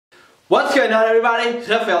What's going on, everybody?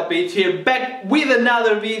 Rafael Page here, back with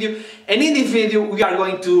another video, and in this video we are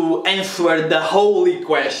going to answer the holy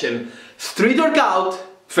question: street workout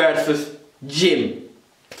versus gym.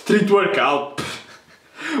 Street workout?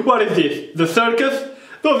 What is this? The circus?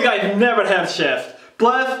 Those guys never have chest.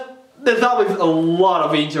 Plus, there's always a lot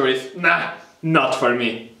of injuries. Nah, not for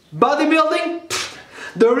me. Bodybuilding?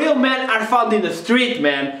 The real men are found in the street,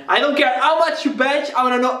 man. I don't care how much you bench, I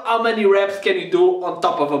wanna know how many reps can you do on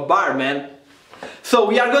top of a bar, man. So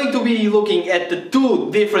we are going to be looking at the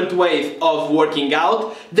two different ways of working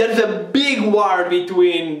out. There's a big war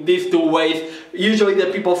between these two ways. Usually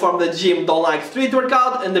the people from the gym don't like street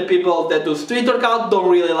workout, and the people that do street workout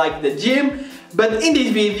don't really like the gym. But in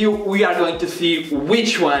this video we are going to see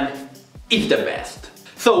which one is the best.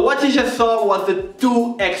 So what you just saw was the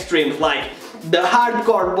two extremes, like the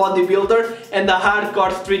hardcore bodybuilder and the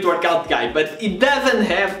hardcore street workout guy, but it doesn't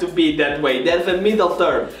have to be that way. There's a middle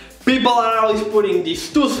term. People are always putting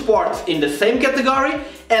these two sports in the same category,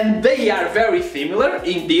 and they are very similar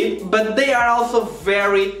indeed, but they are also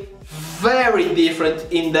very different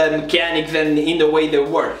in the mechanics and in the way they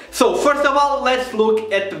work. So first of all, let's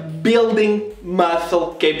look at the building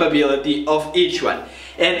muscle capability of each one.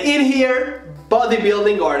 And in here,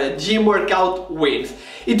 bodybuilding or the gym workout wins.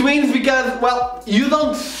 It wins because, well, you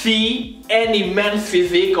don't see any man's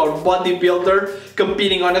physique or bodybuilder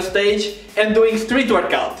competing on a stage and doing street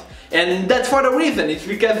workout. And that's for a reason. It's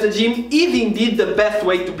because the gym is indeed the best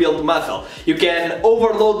way to build muscle. You can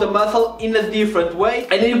overload the muscle in a different way,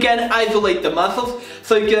 and you can isolate the muscles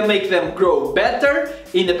so you can make them grow better,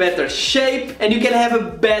 in a better shape, and you can have a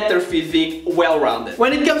better physique, well-rounded.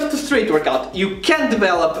 When it comes to street workout, you can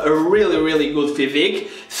develop a really good physique,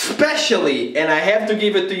 especially, and I have to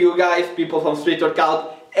give it to you guys, people from street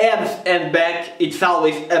workout, abs and back. It's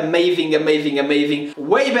always amazing.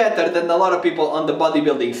 Way better than a lot of people on the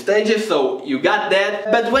bodybuilding stages, so you got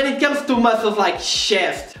that. But when it comes to muscles like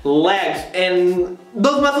chest, legs, and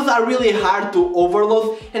those muscles are really hard to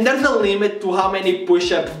overload, and there's a limit to how many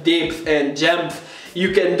push-ups, dips and jumps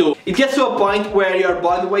you can do. It gets to a point where your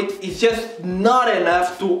body weight is just not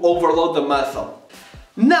enough to overload the muscle.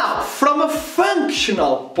 Now, from a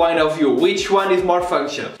functional point of view, which one is more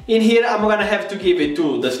functional? In here I'm gonna have to give it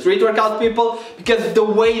to the street workout people, because the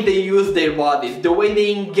way they use their bodies, the way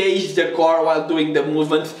they engage the core while doing the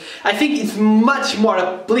movements, I think it's much more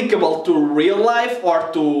applicable to real life,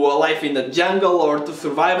 or to a life in the jungle, or to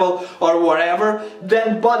survival, or whatever,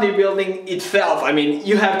 than bodybuilding itself. I mean,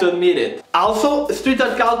 you have to admit it. Also, street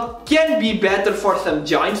workout can be better for some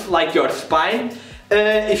joints, like your spine.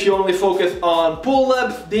 If you only focus on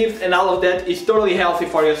pull-ups, dips and all of that, it's totally healthy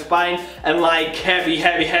for your spine, and like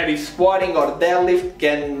heavy squatting or deadlift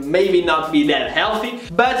can maybe not be that healthy.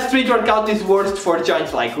 But street workout is worst for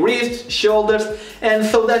joints like wrists, shoulders, and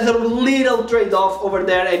so there's a little trade-off over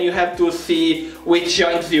there, and you have to see which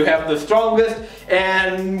joints you have the strongest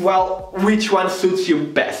and, well, which one suits you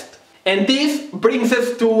best. And this brings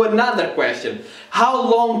us to another question. How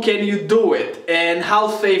long can you do it? And how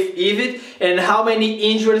safe is it? And how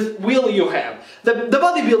many injuries will you have? The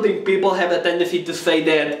bodybuilding people have a tendency to say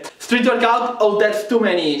that street workout, oh, that's too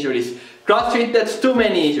many injuries. CrossFit, that's too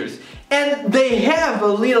many injuries. And they have a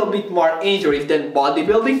little bit more injuries than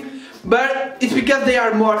bodybuilding, but it's because they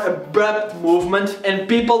are more abrupt movements and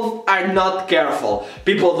people are not careful.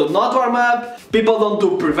 People do not warm up, people don't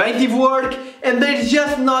do preventive work, and they're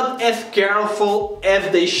just not as careful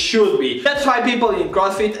as they should be. That's why people in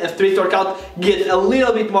CrossFit and street workout get a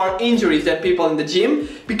little bit more injuries than people in the gym,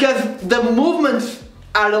 because the movements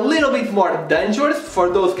are a little bit more dangerous for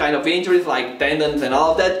those kind of injuries like tendons and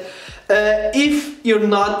all of that. If you're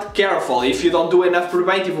not careful, if you don't do enough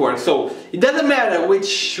preventive work. So it doesn't matter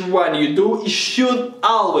which one you do, you should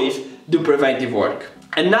always do preventive work.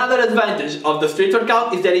 Another advantage of the street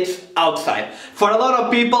workout is that it's outside. For a lot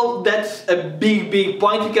of people that's a big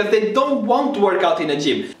point, because they don't want to work out in a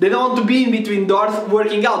gym. They don't want to be in between doors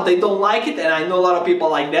working out. They don't like it, and I know a lot of people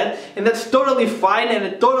like that, and that's totally fine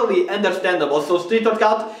and totally understandable. So street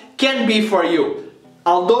workout can be for you.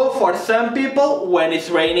 Although for some people, when it's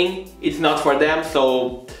raining, it's not for them,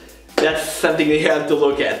 so that's something you have to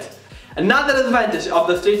look at. Another advantage of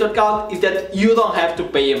the street workout is that you don't have to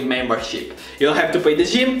pay a membership. You don't have to pay the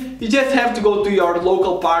gym, you just have to go to your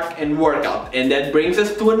local park and work out. And that brings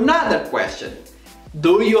us to another question.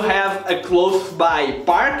 Do you have a close by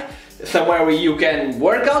park? Somewhere where you can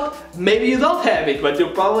work out? Maybe you don't have it, but you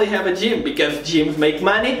probably have a gym, because gyms make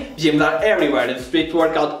money, gyms are everywhere, and street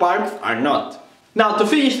workout parks are not. Now, to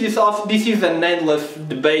finish this off, this is an endless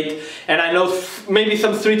debate, and I know maybe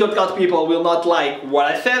some street workout people will not like what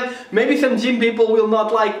I said, maybe some gym people will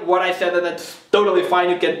not like what I said, and that's totally fine,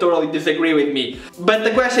 you can totally disagree with me. But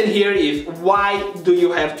the question here is, why do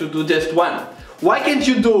you have to do just one? Why can't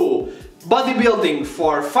you do bodybuilding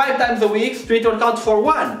for 5 times a week, street workout for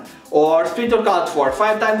 1? Or street workout for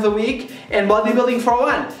 5 times a week and bodybuilding for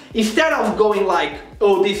 1? Instead of going like,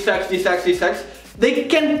 oh, this sucks, this sucks, this sucks, they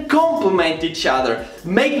can complement each other,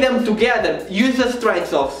 make them together, use the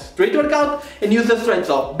strengths of street workout and use the strengths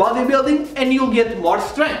of bodybuilding, and you'll get more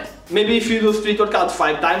strength. Maybe if you do street workout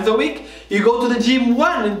 5 times a week, you go to the gym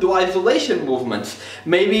 1 and do isolation movements.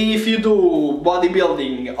 Maybe if you do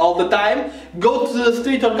bodybuilding all the time, go to the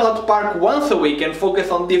street workout park once a week and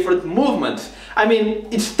focus on different movements. I mean,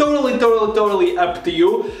 it's totally up to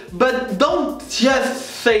you, but don't just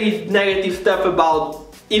say negative stuff about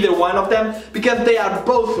either one of them, because they are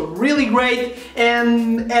both really great,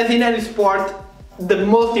 and as in any sport, the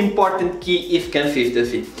most important key is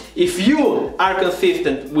consistency. If you are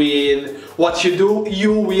consistent with what you do,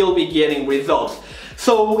 you will be getting results.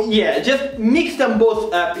 So yeah, just mix them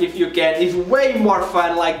both up if you can. It's way more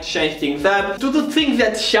fun, like, to change things up, to do things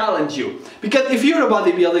that challenge you. Because if you're a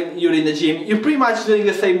bodybuilder, you're in the gym, you're pretty much doing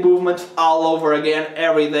the same movements all over again,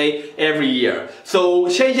 every day, every year. So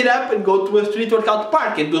change it up and go to a street workout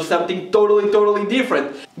park and do something totally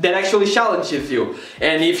different that actually challenges you.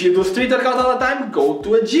 And if you do street workout all the time, go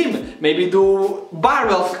to a gym. Maybe do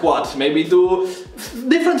barbell squats, maybe do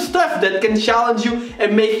different stuff that can challenge you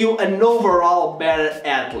and make you an overall better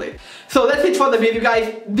athlete. So that's it for the video,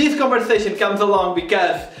 guys. This conversation comes along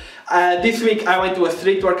because this week I went to a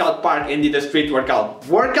street workout park and did a street workout.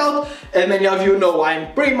 As many of you know,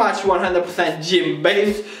 I'm pretty much 100% gym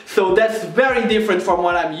based, so that's very different from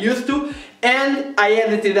what I'm used to. And I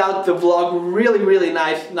edited out the vlog really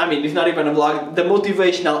nice. I mean, it's not even a vlog, the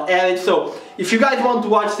motivational edit. So if you guys want to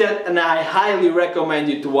watch that, and I highly recommend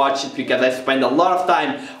you to watch it because I spend a lot of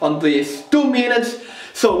time on these 2 minutes.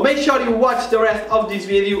 So make sure you watch the rest of this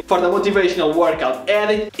video for the motivational workout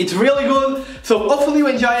edit. It's really good, so hopefully you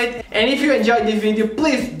enjoy it. And if you enjoyed this video,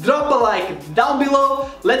 please drop a like down below.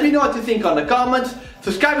 Let me know what you think on the comments.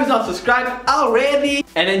 Subscribe if not subscribed already.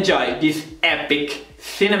 And enjoy this epic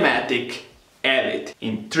cinematic edit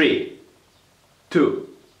in 3, 2,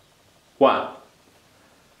 1.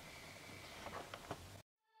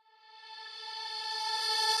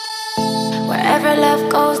 Wherever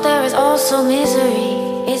love goes, there is also misery.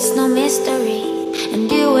 It's no mystery.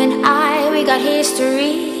 And you and I, we got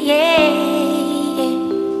history, yeah.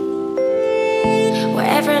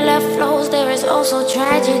 Wherever love flows, there is also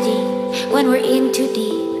tragedy when we're in too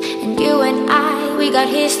deep. And you and I, we got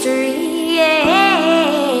history,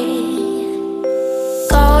 yeah.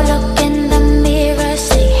 Go look in the mirror,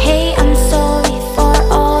 say, hey, I'm sorry for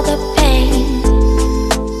all the pain.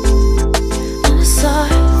 I'm sorry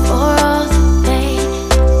for all the pain.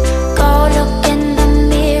 Go look in the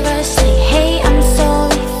mirror, say, hey, I'm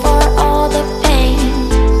sorry for all the pain.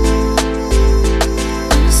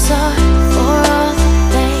 I'm sorry for all the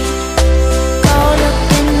pain. Go look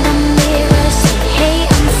in the mirror, say, hey,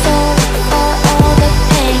 I'm sorry for all the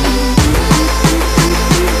pain.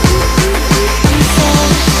 I'm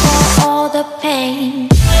sorry for all the pain.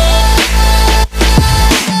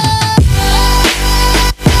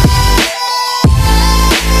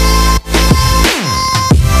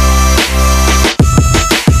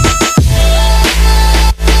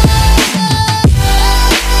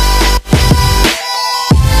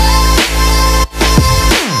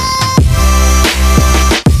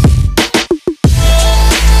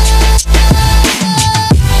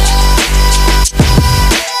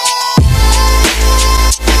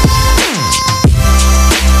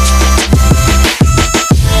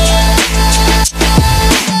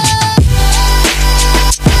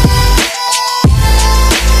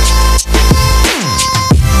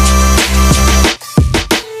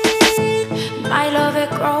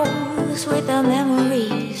 With the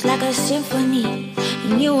memories like a symphony,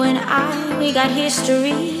 and you and I, we got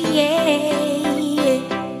history, yeah.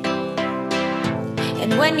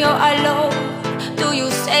 And when you're alone, do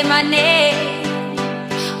you say my name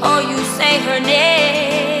or you say her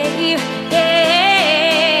name?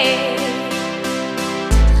 Yeah.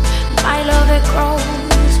 My love, it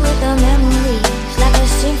grows with the memories like a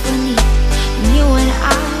symphony, and you and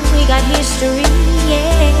I, we got history, yeah.